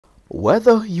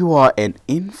Whether you are an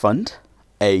infant,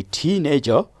 a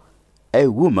teenager, a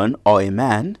woman or a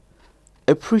man,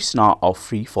 a prisoner or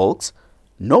free folks,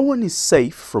 no one is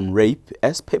safe from rape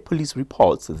as per police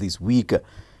reports this week.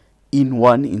 In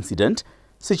one incident,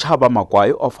 Sechaba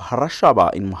Magwai of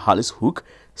Harashaba in Mohale's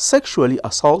sexually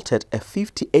assaulted a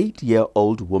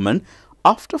 58-year-old woman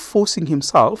after forcing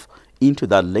himself into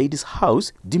that lady's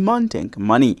house demanding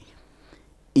money.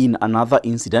 In another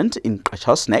incident in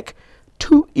Kachasnek,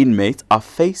 2 inmates are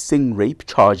facing rape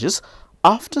charges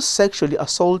after sexually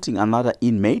assaulting another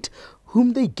inmate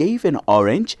whom they gave an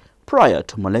orange prior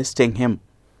to molesting him.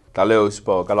 Ha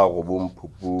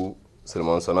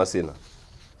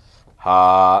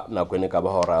na kwene ka ba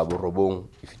hora borobong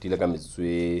e fitile ka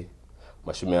metswe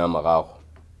mashome a mararo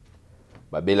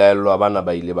ba belaelwa bana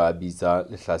ba ile ba bitsa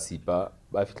lehlasipa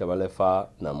ba fitla ba lefa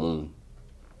namong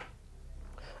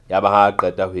ya ba ha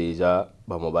qeta ho eja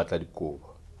ba mo batla dikobo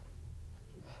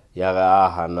ya ga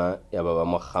hana ya ba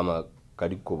mo khama ka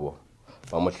dikobo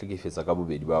ba mo hlekefetsa ka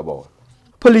bobedi ba bona.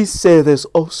 Police say there's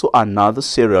also another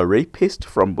serial rapist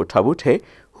from Botabute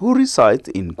who resides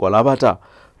in Kwalabata.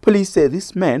 Police say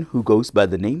this man, who goes by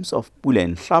the names of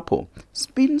Pulen Hlapo,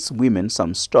 spins women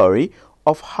some story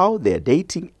of how they're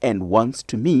dating and wants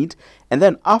to meet, and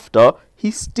then after,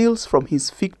 he steals from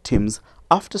his victims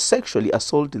after sexually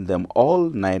assaulting them all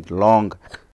night long.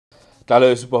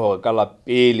 Talo supa hore ka la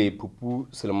pele Phupu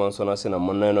selemong sona sena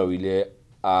monna ena o ile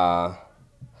a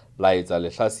laetsa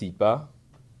lehlasipa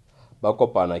ba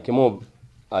kopana ke mo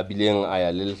a bileng a ya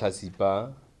le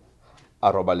lehlasipa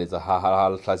a robaletsa ha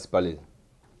lehlasipa le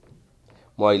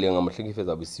mo a ileng a mo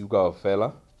hlekefetsa bosiu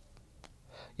kaofela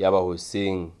ya ba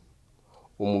hoseng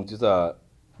o mo utswetsa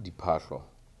diphahlo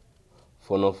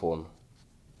fono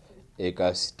e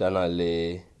ka sitana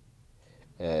le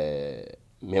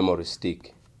memory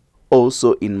stick.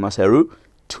 Also in Maseru,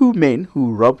 2 men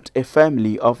who robbed a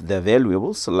family of their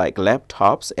valuables like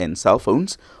laptops and cell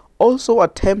phones also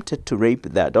attempted to rape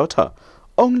their daughter,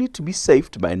 only to be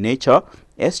saved by nature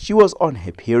as she was on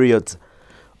her periods.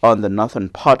 On the northern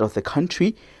part of the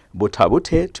country,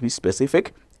 Botabute to be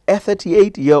specific, a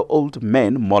 38-year-old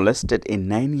man molested a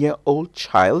 9-year-old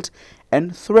child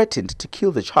and threatened to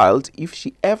kill the child if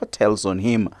she ever tells on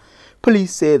him.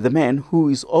 Police say the man, who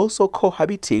is also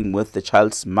cohabiting with the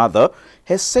child's mother,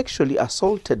 has sexually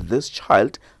assaulted this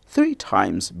child 3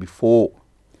 times before.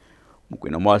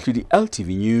 Mukwena Mwalhidi,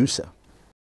 LTV News.